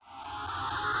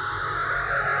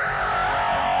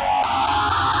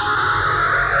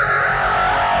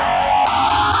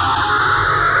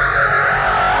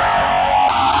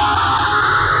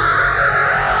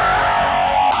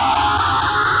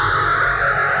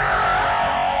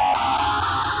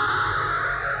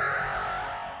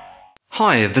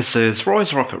Hi, this is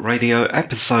Roy's Rocket Radio,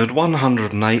 episode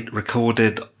 108,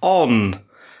 recorded on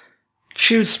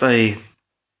Tuesday,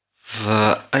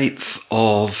 the 8th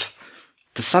of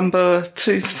December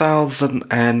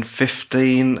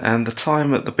 2015, and the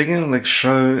time at the beginning of the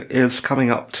show is coming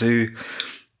up to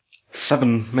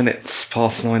 7 minutes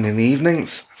past 9 in the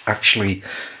evenings, actually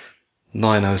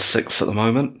 9:06 at the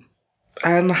moment.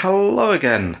 And hello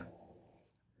again.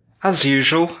 As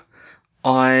usual,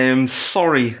 I'm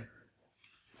sorry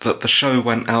that the show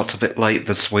went out a bit late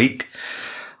this week.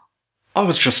 I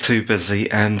was just too busy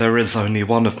and there is only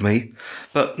one of me,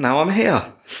 but now I'm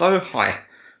here, so hi.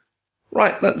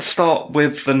 Right, let's start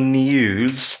with the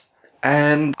news,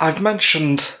 and I've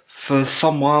mentioned for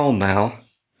some while now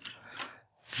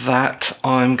that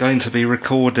I'm going to be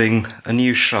recording a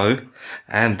new show,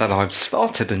 and that I've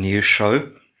started a new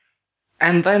show,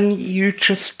 and then you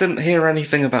just didn't hear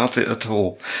anything about it at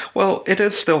all. Well, it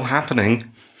is still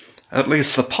happening. At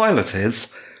least the pilot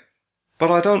is,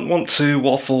 but I don't want to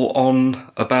waffle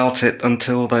on about it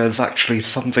until there's actually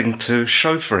something to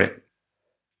show for it.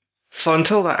 So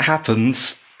until that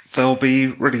happens, there'll be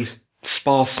really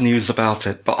sparse news about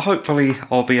it, but hopefully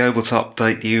I'll be able to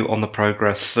update you on the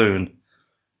progress soon.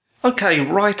 Okay,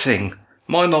 writing.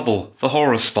 My novel, The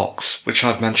Horrors Box, which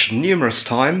I've mentioned numerous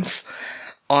times.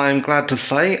 I'm glad to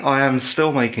say I am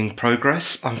still making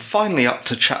progress. I'm finally up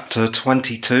to chapter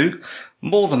 22.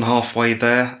 More than halfway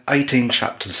there, 18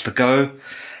 chapters to go.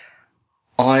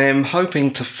 I'm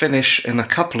hoping to finish in a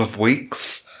couple of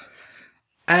weeks,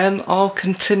 and I'll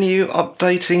continue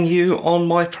updating you on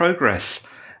my progress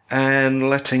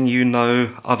and letting you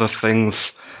know other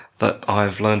things that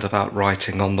I've learned about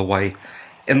writing on the way,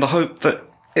 in the hope that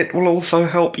it will also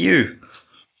help you.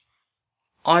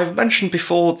 I've mentioned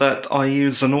before that I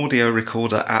use an audio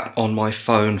recorder app on my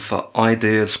phone for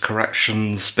ideas,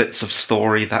 corrections, bits of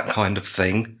story, that kind of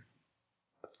thing.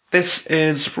 This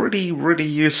is really, really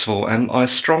useful, and I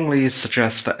strongly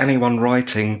suggest that anyone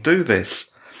writing do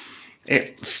this.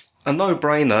 It's a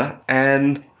no-brainer,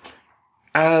 and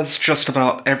as just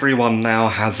about everyone now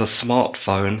has a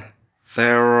smartphone,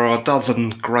 there are a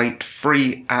dozen great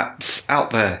free apps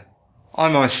out there. I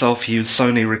myself use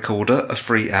Sony Recorder, a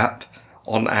free app,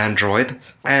 on Android,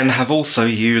 and have also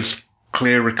used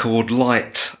Clear Record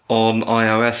Lite on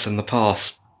iOS in the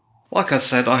past. Like I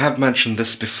said, I have mentioned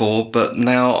this before, but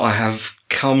now I have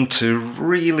come to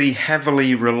really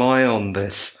heavily rely on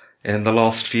this in the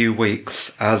last few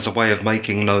weeks as a way of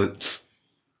making notes.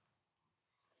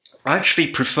 I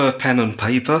actually prefer pen and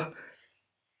paper,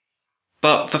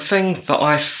 but the thing that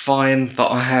I find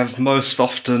that I have most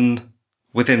often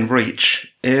within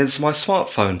reach is my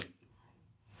smartphone.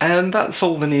 And that's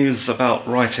all the news about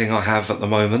writing I have at the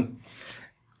moment.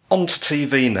 On to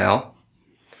TV now.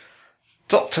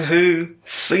 Doctor Who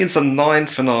Season 9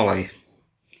 finale.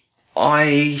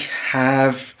 I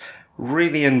have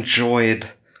really enjoyed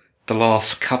the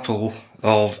last couple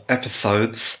of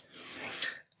episodes,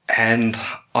 and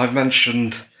I've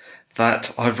mentioned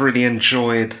that I've really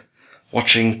enjoyed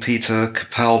watching Peter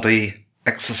Capaldi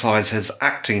exercise his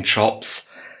acting chops,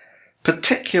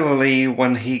 particularly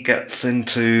when he gets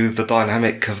into the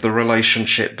dynamic of the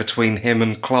relationship between him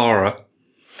and Clara.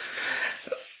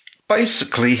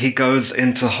 Basically, he goes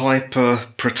into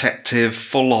hyper-protective,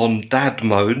 full-on dad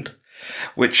mode,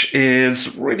 which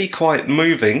is really quite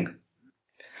moving.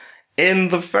 In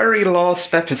the very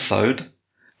last episode,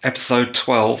 episode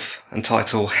 12,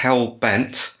 entitled Hell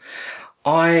Bent,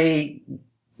 I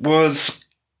was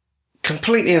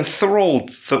completely enthralled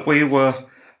that we were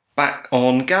back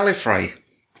on Gallifrey.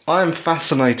 I am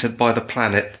fascinated by the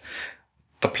planet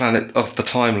of the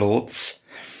Time Lords,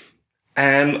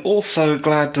 and also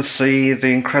glad to see the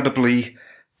incredibly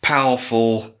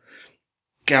powerful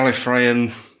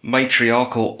Gallifreyan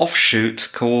matriarchal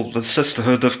offshoot called the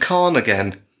Sisterhood of Khan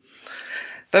again.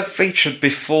 They've featured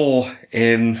before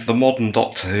in the modern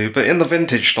Doctor Who, but in the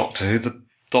vintage Doctor Who, the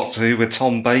Doctor Who with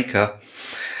Tom Baker,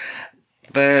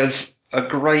 there's a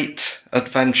great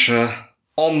adventure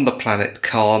on the planet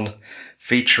Khan,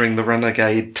 featuring the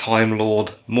renegade Time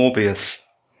Lord Morbius.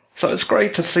 So it's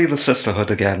great to see the Sisterhood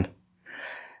again.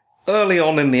 Early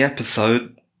on in the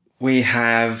episode, we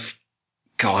have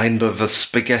kind of a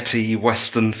spaghetti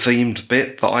western themed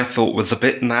bit that I thought was a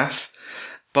bit naff,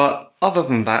 but other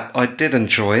than that, I did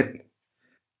enjoy it.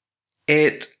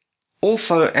 It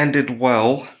also ended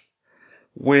well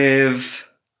with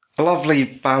a lovely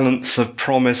balance of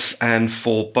promise and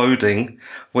foreboding,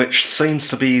 which seems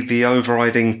to be the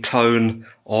overriding tone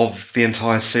of the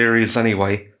entire series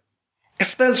anyway.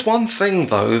 If there's one thing,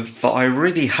 though, that I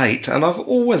really hate, and I've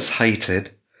always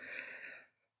hated,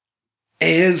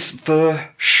 is the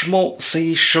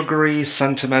schmaltzy, sugary,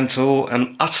 sentimental,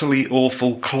 and utterly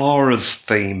awful Clara's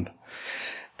theme.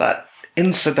 That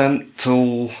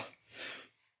incidental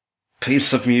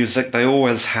piece of music they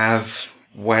always have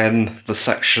when the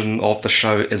section of the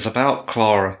show is about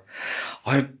Clara.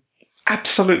 I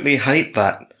absolutely hate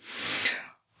that.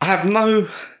 I have no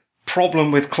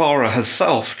problem with Clara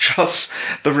herself, just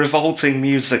the revolting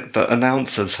music that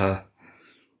announces her.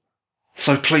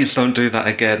 So please don't do that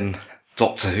again,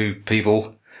 Doctor Who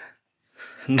people.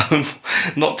 No,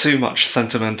 not too much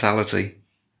sentimentality.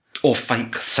 Or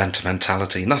fake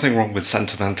sentimentality. Nothing wrong with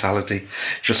sentimentality,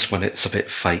 just when it's a bit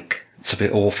fake. It's a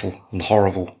bit awful and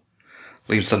horrible.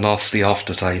 Leaves a nasty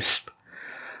aftertaste.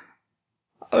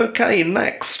 Okay,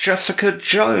 next, Jessica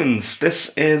Jones.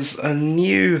 This is a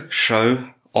new show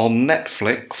on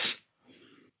Netflix.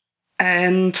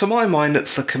 And to my mind,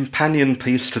 it's the companion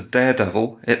piece to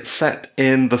Daredevil. It's set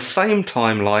in the same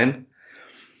timeline,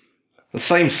 the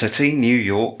same city, New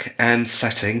York, and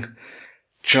setting,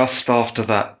 just after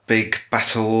that big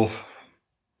battle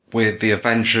with the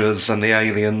Avengers and the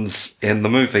aliens in the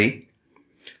movie,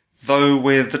 though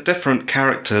with the different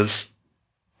characters,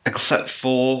 except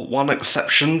for one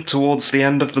exception towards the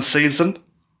end of the season.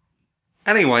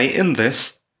 Anyway, in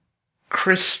this,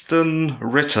 Kristen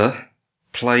Ritter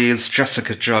plays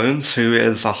Jessica Jones, who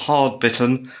is a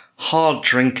hard-bitten,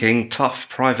 hard-drinking, tough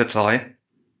private eye.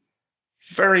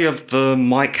 Very of the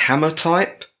Mike Hammer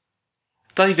type.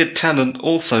 David Tennant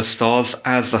also stars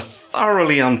as a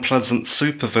thoroughly unpleasant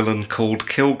supervillain called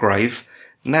Kilgrave,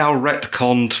 now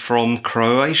retconned from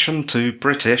Croatian to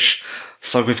British,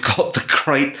 so we've got the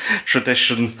great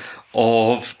tradition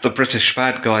of the British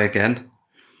bad guy again.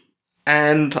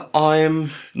 And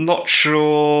I'm not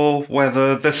sure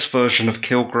whether this version of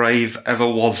Kilgrave ever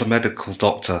was a medical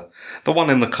doctor. The one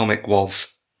in the comic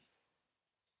was.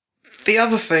 The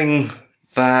other thing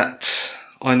that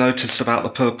I noticed about the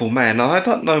Purple Men, and I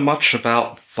don't know much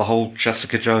about the whole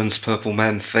Jessica Jones Purple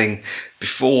Men thing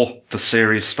before the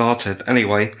series started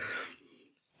anyway,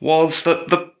 was that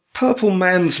the Purple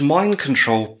Men's mind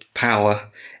control power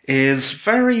is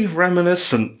very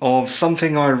reminiscent of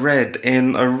something I read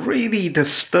in a really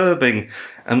disturbing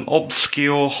and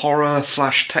obscure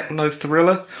horror/techno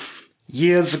thriller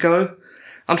years ago.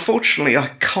 Unfortunately, I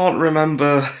can't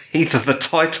remember either the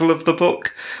title of the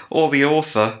book or the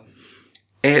author.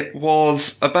 It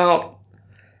was about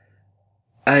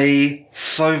a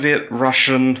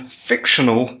Soviet-Russian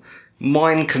fictional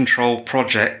mind control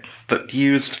project that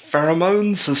used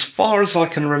pheromones as far as I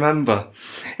can remember.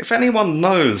 If anyone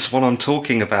knows what I'm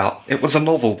talking about, it was a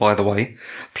novel, by the way,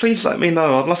 please let me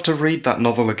know. I'd love to read that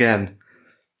novel again.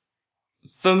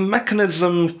 The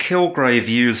mechanism Kilgrave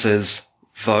uses,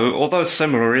 though, although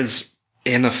similar, is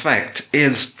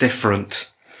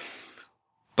different.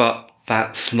 But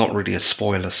that's not really a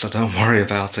spoiler, so don't worry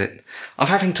about it. I'm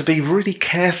having to be really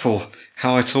careful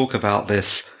how I talk about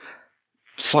this.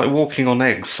 It's like walking on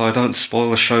eggs, so I don't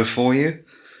spoil the show for you.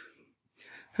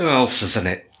 Who else is in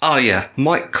it? Ah, yeah,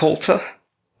 Mike Colter.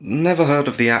 Never heard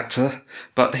of the actor,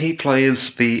 but he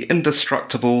plays the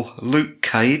indestructible Luke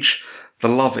Cage, the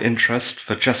love interest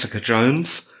for Jessica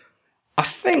Jones. I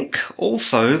think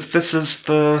also this is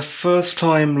the first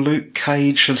time Luke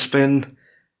Cage has been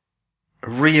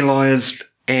realised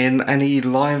in any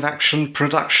live-action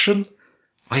production,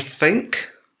 I think.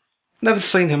 Never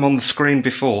seen him on the screen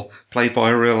before, played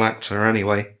by a real actor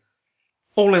anyway.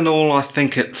 All in all, I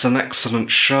think it's an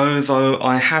excellent show, though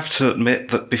I have to admit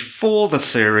that before the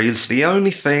series, the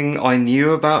only thing I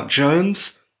knew about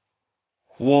Jones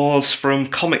was from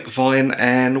Comic Vine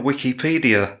and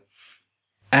Wikipedia.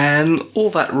 And all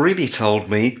that really told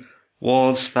me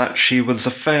was that she was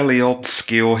a fairly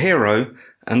obscure hero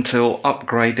until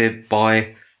upgraded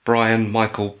by Brian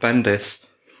Michael Bendis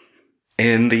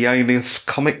in the Alias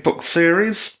comic book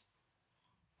series.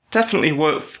 Definitely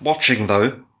worth watching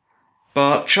though,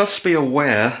 but just be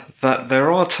aware that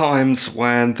there are times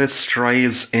when this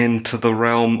strays into the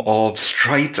realm of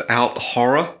straight out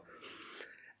horror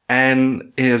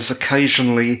and is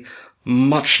occasionally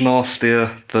much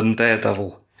nastier than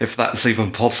Daredevil, if that's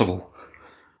even possible.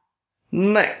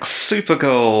 Next,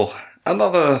 Supergirl,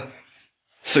 another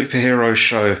superhero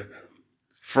show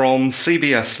from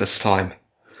CBS this time.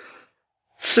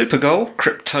 Supergirl,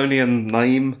 Kryptonian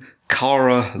name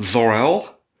Kara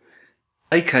Zor-El,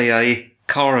 aka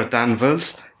Kara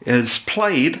Danvers, is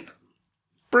played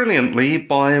brilliantly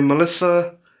by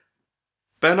Melissa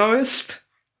Benoist.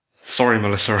 Sorry,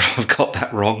 Melissa, if I've got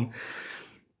that wrong.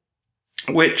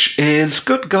 Which is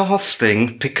good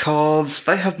casting because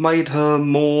they have made her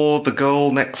more the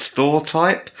girl next door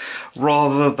type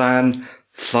rather than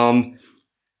some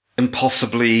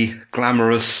impossibly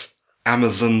glamorous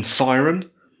Amazon siren.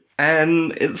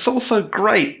 And it's also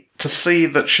great to see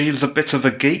that she's a bit of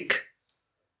a geek.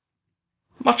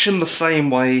 Much in the same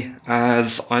way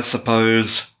as, I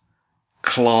suppose,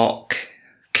 Clark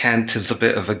Kent is a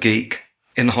bit of a geek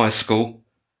in high school.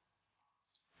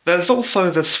 There's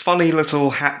also this funny little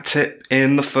hat tip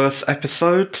in the first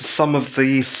episode to some of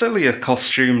the sillier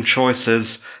costume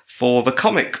choices for the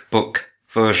comic book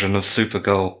version of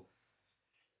Supergirl.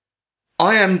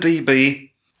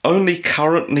 IMDb only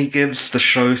currently gives the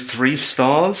show 3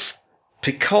 stars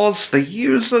because the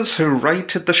users who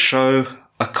rated the show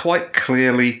are quite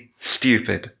clearly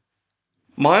stupid.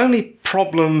 My only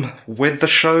problem with the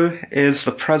show is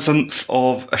the presence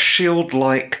of a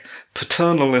S.H.I.E.L.D.-like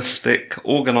paternalistic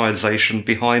organisation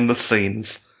behind the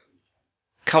scenes.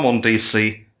 Come on,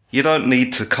 DC, you don't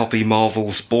need to copy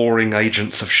Marvel's boring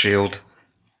Agents of S.H.I.E.L.D.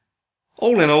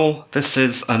 All in all, this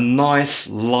is a nice,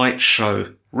 light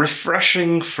show,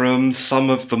 refreshing from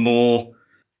some of the more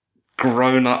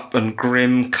grown-up and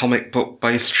grim comic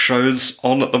book-based shows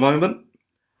on at the moment.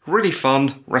 Really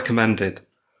fun, recommended.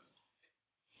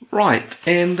 Right,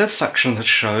 in this section of the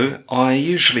show, I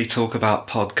usually talk about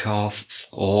podcasts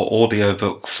or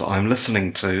audiobooks I'm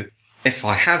listening to, if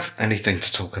I have anything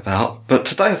to talk about, but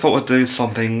today I thought I'd do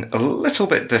something a little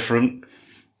bit different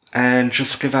and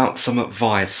just give out some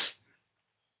advice.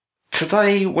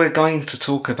 Today we're going to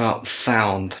talk about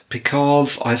sound,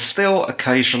 because I still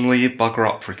occasionally bugger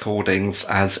up recordings,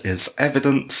 as is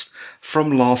evidence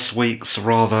from last week's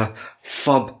rather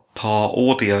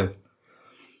subpar audio,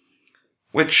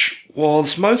 which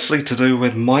was mostly to do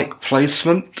with mic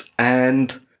placement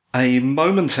and a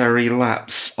momentary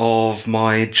lapse of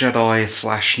my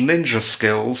Jedi/Ninja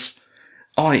skills,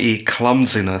 i.e.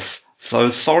 clumsiness, so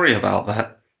sorry about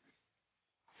that.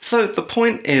 So the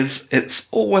point is, it's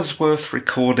always worth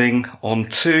recording on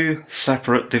 2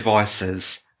 separate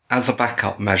devices as a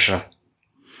backup measure,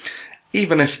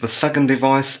 even if the second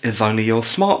device is only your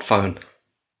smartphone.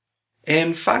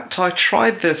 In fact, I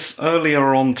tried this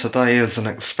earlier on today as an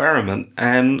experiment,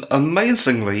 and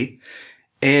amazingly,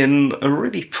 in a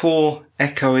really poor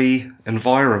echoey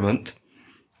environment,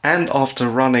 and after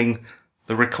running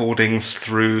the recordings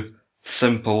through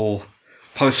simple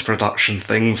post-production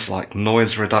things like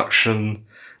noise reduction,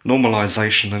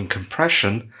 normalization and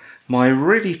compression, my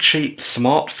really cheap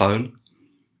smartphone,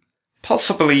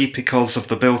 possibly because of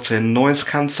the built-in noise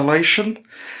cancellation,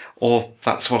 or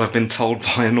that's what I've been told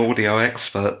by an audio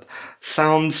expert,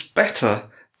 sounds better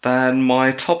than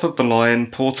my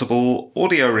top-of-the-line portable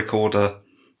audio recorder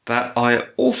that I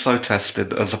also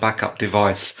tested as a backup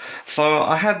device. So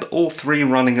I had all 3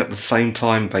 running at the same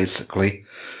time, basically.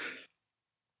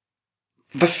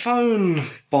 The phone,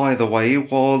 by the way,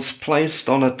 was placed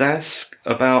on a desk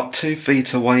about 2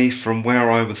 feet away from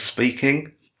where I was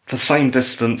speaking, the same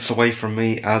distance away from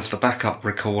me as the backup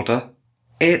recorder.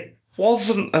 It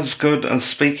wasn't as good as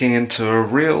speaking into a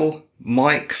real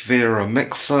mic via a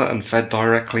mixer and fed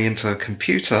directly into a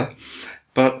computer,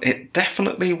 but it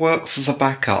definitely works as a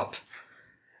backup,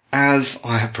 as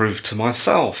I have proved to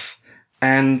myself.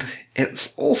 And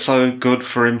it's also good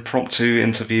for impromptu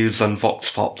interviews and vox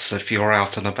pops if you're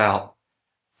out and about.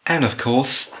 And of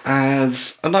course,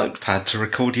 as a notepad to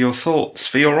record your thoughts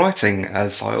for your writing,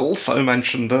 as I also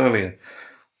mentioned earlier.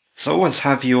 So always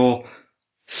have your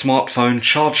smartphone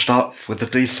charged up with a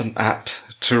decent app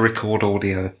to record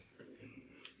audio.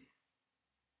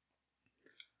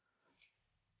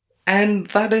 And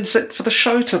that is it for the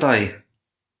show today.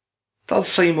 Does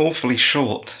seem awfully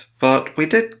short, but we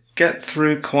did get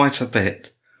through quite a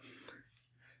bit.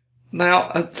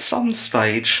 Now, at some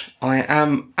stage, I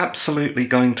am absolutely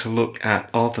going to look at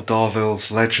Arthur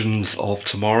Darvill's Legends of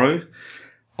Tomorrow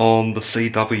on the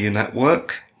CW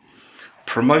network.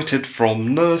 Promoted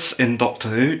from nurse in Doctor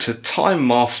Who to Time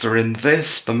Master in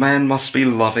this, the man must be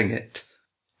loving it.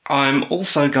 I'm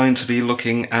also going to be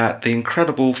looking at the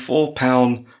incredible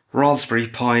 £4 Raspberry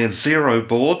Pi Zero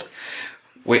board,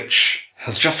 which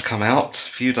has just come out a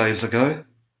few days ago.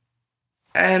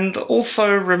 And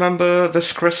also remember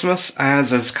this Christmas,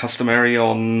 as is customary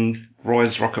on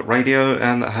Roy's Rocket Radio,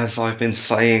 and as I've been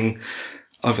saying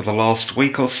over the last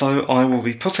week or so, I will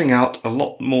be putting out a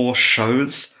lot more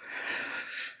shows.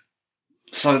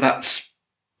 So that's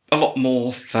a lot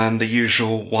more than the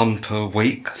usual 1 per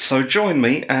week. So join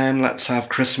me and let's have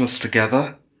Christmas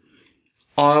together.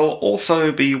 I'll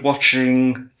also be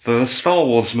watching the Star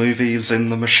Wars movies in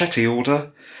the machete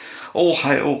order. All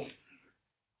hail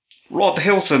Rod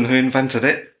Hilton, who invented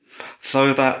it.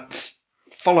 So that's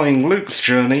following Luke's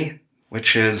journey,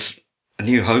 which is A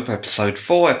New Hope, Episode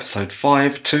 4, Episode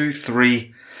 5, 2,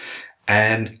 3,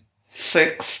 and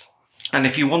 6, And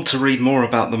if you want to read more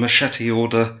about the Machete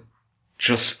Order,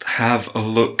 just have a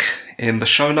look in the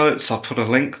show notes. I'll put a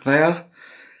link there.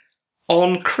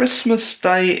 On Christmas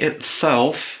Day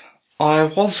itself, I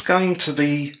was going to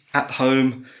be at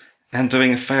home and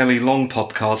doing a fairly long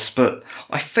podcast, but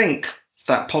I think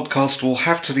that podcast will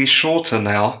have to be shorter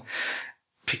now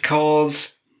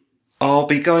because I'll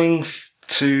be going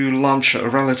to lunch at a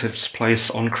relative's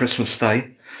place on Christmas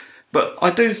Day. But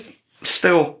I do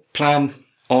still plan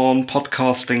on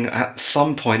podcasting at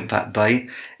some point that day,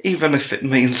 even if it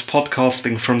means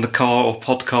podcasting from the car or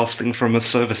podcasting from a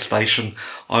service station.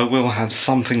 I will have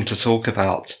something to talk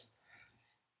about.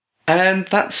 And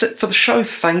that's it for the show.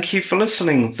 Thank you for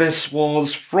listening. This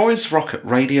was Roy's Rocket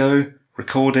Radio,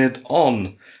 recorded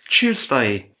on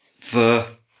Tuesday, the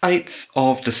 8th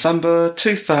of December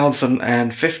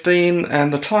 2015,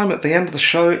 and the time at the end of the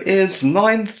show is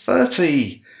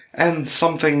 9:30 and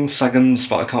something seconds,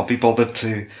 but I can't be bothered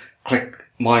to click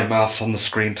my mouse on the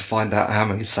screen to find out how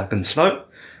many seconds. No,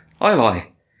 I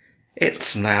lie.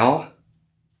 It's now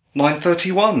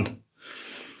 9:31.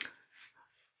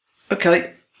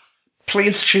 Okay,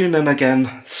 please tune in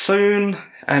again soon,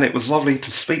 and it was lovely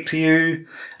to speak to you,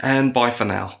 and bye for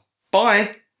now.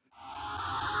 Bye!